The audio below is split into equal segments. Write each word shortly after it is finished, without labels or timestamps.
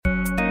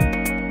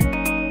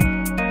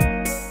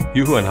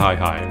Yoo-hoo and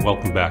hi, and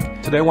welcome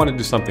back. Today I want to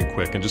do something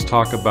quick and just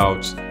talk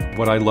about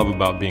what I love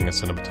about being a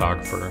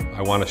cinematographer.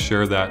 I want to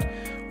share that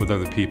with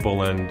other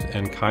people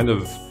and kind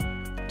of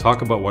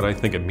talk about what I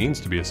think it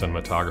means to be a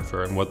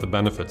cinematographer and what the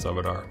benefits of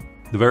it are.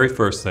 The very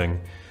first thing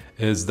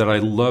is that I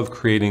love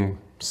creating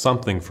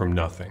something from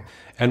nothing.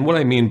 And what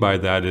I mean by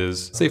that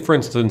is, say for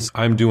instance,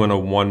 I'm doing a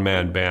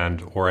one-man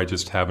band or I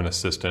just have an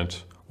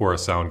assistant or a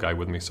sound guy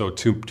with me, so a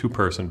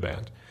two-person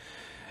band.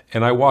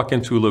 And I walk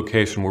into a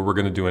location where we're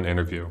going to do an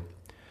interview.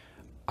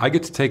 I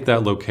get to take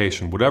that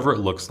location, whatever it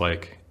looks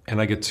like,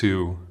 and I get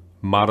to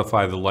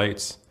modify the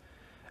lights,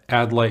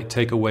 add light,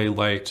 take away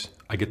light.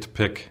 I get to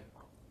pick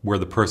where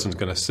the person's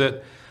going to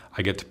sit.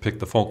 I get to pick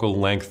the focal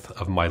length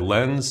of my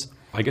lens.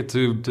 I get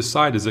to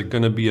decide, is it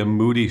going to be a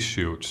moody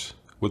shoot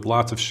with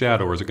lots of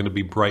shadow, or is it going to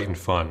be bright and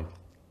fun?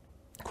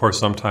 Of course,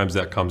 sometimes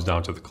that comes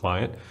down to the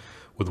client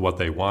with what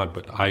they want,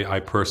 but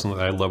I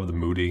personally, I love the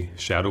moody,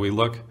 shadowy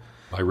look.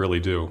 I really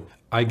do.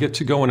 I get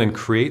to go in and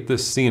create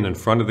this scene in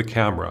front of the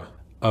camera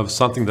of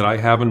something that I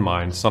have in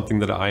mind, something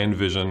that I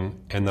envision,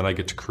 and then I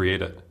get to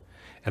create it.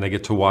 And I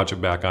get to watch it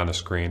back on a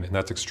screen, and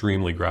that's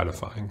extremely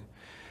gratifying.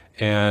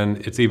 And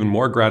it's even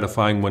more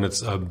gratifying when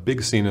it's a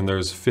big scene and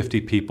there's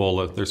 50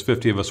 people, there's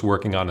 50 of us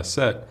working on a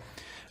set,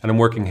 and I'm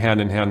working hand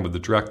in hand with the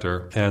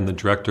director, and the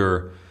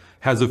director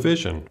has a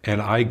vision,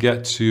 and I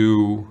get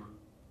to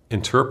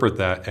interpret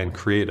that and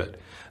create it.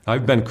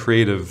 I've been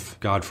creative,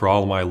 God, for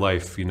all of my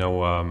life.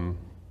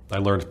 I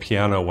learned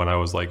piano when I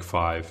was like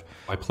 5.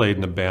 I played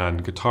in a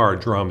band, guitar,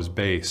 drums,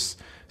 bass,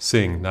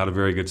 sing, not a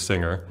very good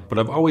singer, but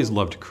I've always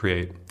loved to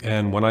create.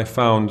 And when I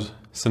found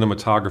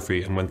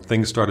cinematography and when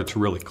things started to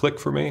really click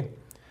for me,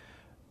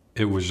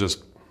 it was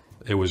just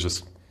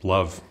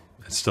love.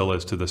 It still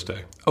is to this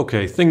day.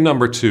 Okay, thing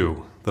number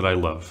 2 that I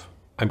love.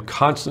 I'm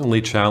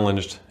constantly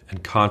challenged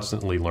and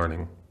constantly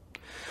learning.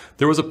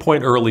 There was a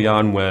point early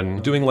on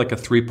when doing like a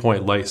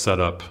 3-point light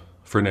setup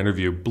for an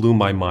interview blew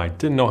my mind.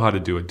 Didn't know how to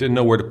do it, didn't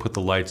know where to put the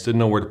lights, didn't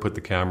know where to put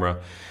the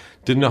camera,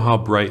 didn't know how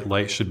bright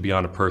light should be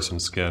on a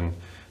person's skin,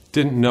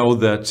 didn't know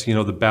that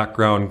the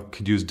background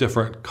could use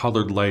different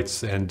colored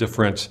lights and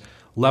different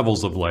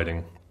levels of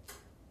lighting.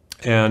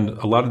 And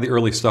a lot of the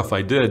early stuff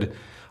I did,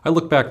 I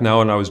look back now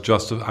and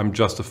I'm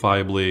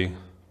justifiably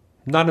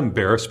not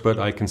embarrassed, but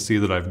I can see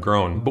that I've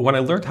grown. But when I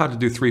learned how to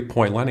do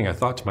 3-point lighting, I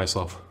thought to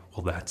myself,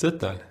 well, that's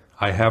it then.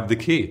 I have the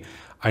key.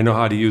 I know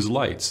how to use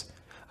lights.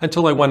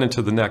 Until I went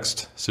into the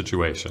next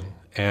situation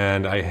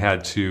and I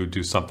had to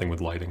do something with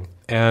lighting.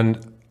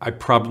 And I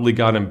probably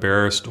got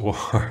embarrassed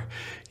or,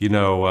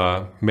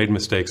 made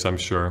mistakes, I'm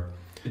sure.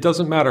 It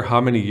doesn't matter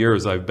how many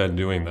years I've been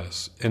doing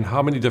this and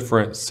how many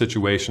different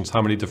situations,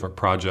 how many different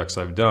projects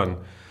I've done,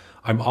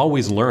 I'm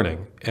always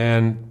learning.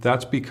 And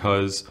that's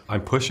because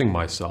I'm pushing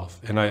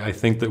myself. And I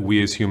think that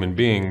we as human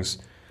beings,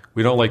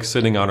 we don't like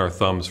sitting on our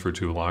thumbs for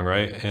too long,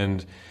 right?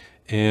 And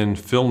in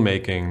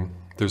filmmaking,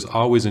 there's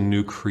always a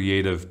new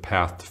creative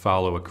path to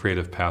follow, a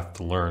creative path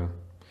to learn.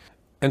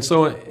 And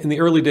so in the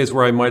early days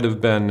where I might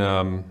have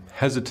been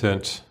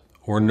hesitant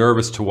or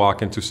nervous to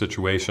walk into a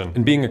situation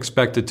and being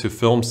expected to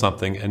film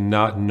something and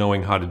not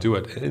knowing how to do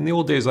it, in the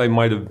old days I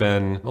might have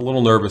been a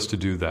little nervous to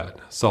do that,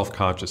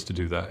 self-conscious to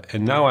do that.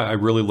 And now I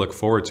really look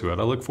forward to it.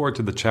 I look forward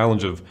to the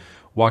challenge of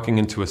walking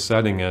into a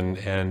setting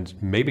and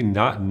maybe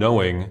not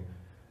knowing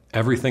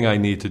everything I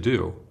need to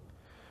do.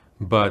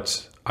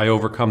 But I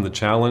overcome the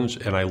challenge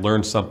and I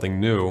learn something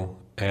new,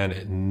 and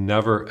it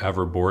never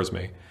ever bores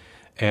me.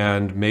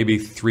 And maybe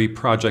 3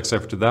 projects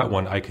after that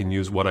one, I can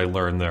use what I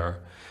learned there.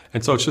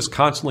 And so it's just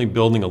constantly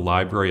building a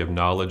library of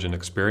knowledge and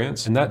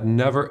experience, and that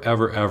never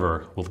ever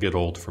ever will get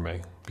old for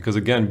me. Because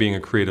again, being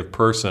a creative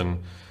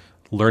person,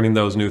 learning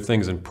those new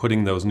things and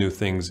putting those new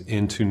things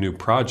into new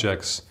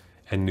projects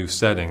and new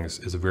settings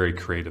is a very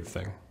creative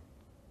thing.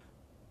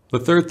 The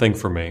third thing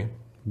for me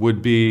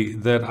would be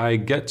that I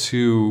get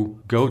to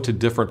go to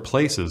different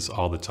places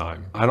all the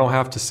time. I don't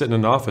have to sit in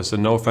an office,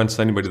 and no offense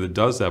to anybody that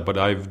does that, but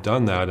I've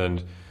done that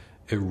and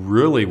it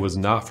really was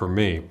not for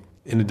me.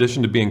 In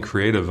addition to being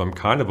creative, I'm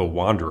kind of a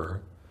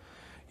wanderer.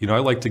 I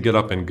like to get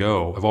up and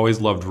go. I've always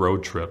loved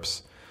road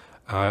trips.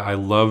 I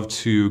love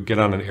to get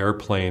on an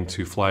airplane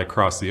to fly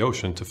across the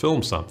ocean to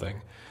film something.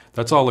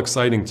 That's all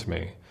exciting to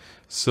me.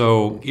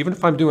 So even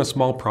if I'm doing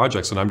small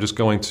projects and I'm just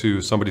going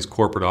to somebody's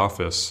corporate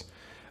office,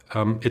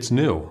 it's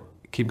new.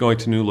 Keep going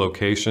to new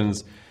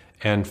locations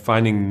and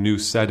finding new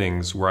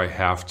settings where I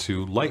have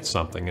to light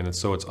something, and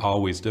so it's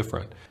always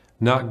different.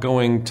 Not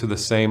going to the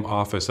same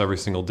office every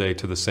single day,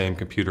 to the same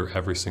computer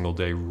every single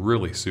day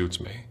really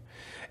suits me.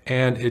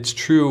 And it's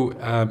true,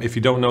 if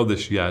you don't know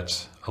this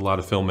yet, a lot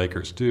of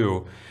filmmakers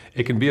do,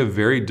 it can be a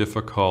very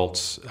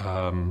difficult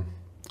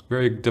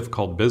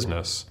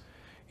business,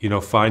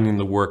 finding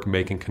the work,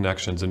 making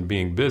connections, and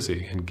being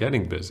busy, and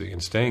getting busy,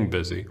 and staying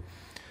busy.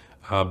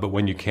 But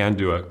when you can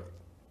do it,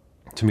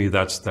 to me,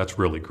 that's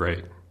really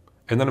great.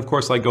 And then, of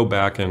course, I go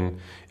back and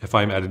if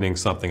I'm editing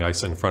something, I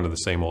sit in front of the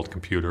same old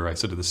computer. I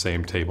sit at the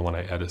same table and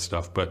I edit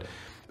stuff. But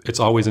it's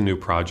always a new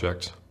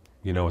project.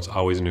 It's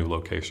always a new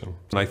location.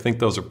 And I think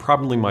those are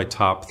probably my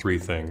top 3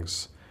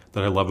 things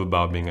that I love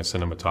about being a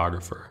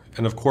cinematographer.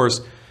 And of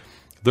course,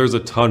 there's a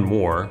ton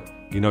more,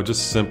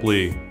 just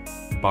simply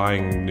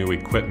buying new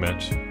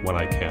equipment when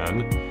I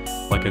can,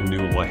 like a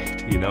new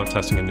light,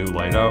 testing a new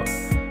light out.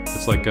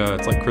 It's like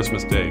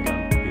Christmas Day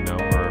again,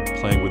 or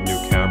playing with new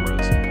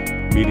cameras,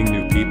 meeting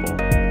new people.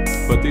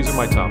 But these are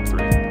my top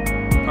 3.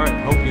 All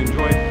right, hope you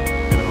enjoyed,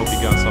 and I hope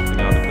you got something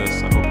out of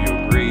this. I hope